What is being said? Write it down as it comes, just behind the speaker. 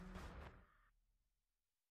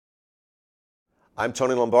I'm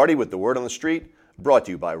Tony Lombardi with the Word on the Street, brought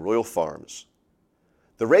to you by Royal Farms.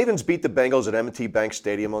 The Ravens beat the Bengals at M&T Bank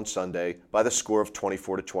Stadium on Sunday by the score of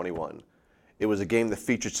 24-21. It was a game that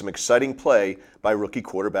featured some exciting play by rookie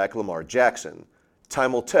quarterback Lamar Jackson.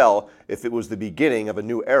 Time will tell if it was the beginning of a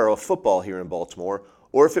new era of football here in Baltimore,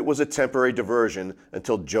 or if it was a temporary diversion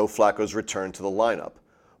until Joe Flacco's return to the lineup.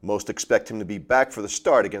 Most expect him to be back for the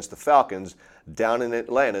start against the Falcons down in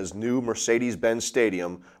Atlanta's new Mercedes-Benz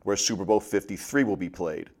Stadium, where Super Bowl 53 will be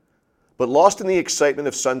played. But lost in the excitement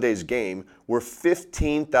of Sunday's game were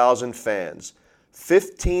 15,000 fans.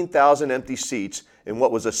 15,000 empty seats in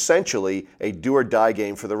what was essentially a do-or-die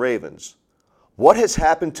game for the Ravens. What has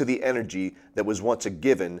happened to the energy that was once a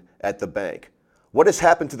given at the bank? What has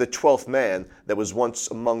happened to the 12th man that was once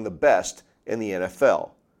among the best in the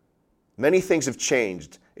NFL? Many things have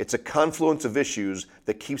changed. It's a confluence of issues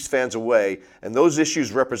that keeps fans away, and those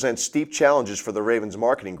issues represent steep challenges for the Ravens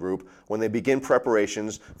marketing group when they begin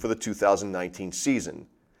preparations for the 2019 season.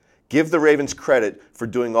 Give the Ravens credit for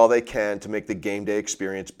doing all they can to make the game day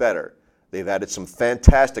experience better. They've added some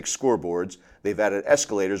fantastic scoreboards, they've added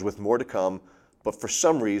escalators with more to come, but for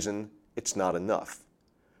some reason, it's not enough.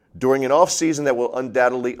 During an offseason that will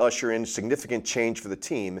undoubtedly usher in significant change for the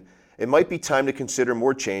team, it might be time to consider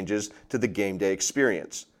more changes to the game day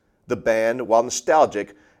experience. The band, while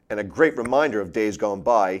nostalgic and a great reminder of days gone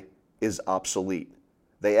by, is obsolete.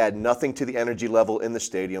 They add nothing to the energy level in the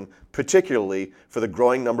stadium, particularly for the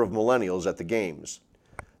growing number of millennials at the games.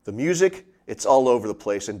 The music, it's all over the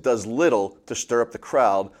place and does little to stir up the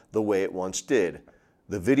crowd the way it once did.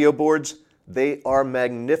 The video boards, they are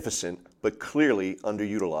magnificent, but clearly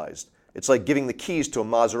underutilized. It's like giving the keys to a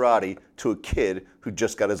Maserati to a kid who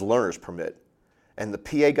just got his learner's permit. And the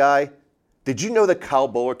PA guy, did you know that Kyle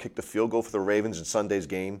Bowler kicked the field goal for the Ravens in Sunday's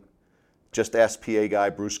game? Just ask PA guy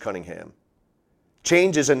Bruce Cunningham.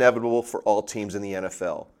 Change is inevitable for all teams in the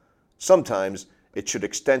NFL. Sometimes it should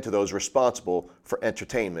extend to those responsible for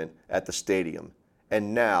entertainment at the stadium.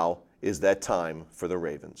 And now is that time for the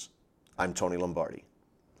Ravens. I'm Tony Lombardi.